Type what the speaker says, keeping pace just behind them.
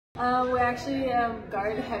We're actually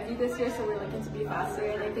guard heavy this year, so we're looking to be faster,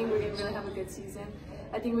 and I think we're going to really have a good season.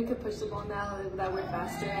 I think we could push the ball now that we're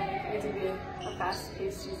faster, and it's going to be a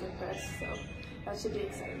fast-paced season for us, so that should be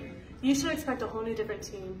exciting. You should expect a whole new different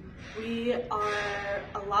team. We are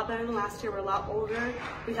a lot better than last year. We're a lot older.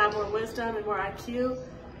 We have more wisdom and more IQ.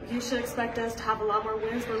 You should expect us to have a lot more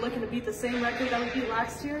wins. We're looking to beat the same record that we beat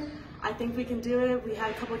last year. I think we can do it. We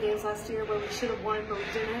had a couple of games last year where we should have won, but we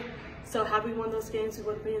didn't. So had we won those games, we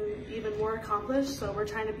would have been even more accomplished. So we're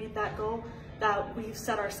trying to beat that goal that we've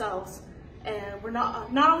set ourselves. And we're not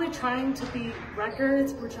only trying to beat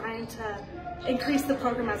records, we're trying to increase the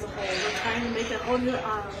program as a whole. We're trying to make a whole new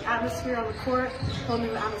atmosphere on the court, a whole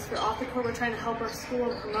new atmosphere off the court. We're trying to help our school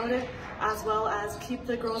and promote it, as well as keep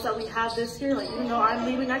the girls that we have this year. Like, even though I'm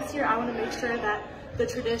leaving next year, I want to make sure that the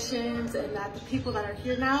traditions and that the people that are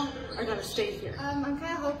here now are going to stay here. I'm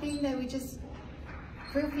kind of hoping that we just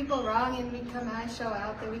prove people wrong and we come out and show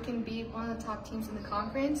out that we can be one of the top teams in the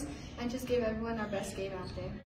conference and just give everyone our best game out there.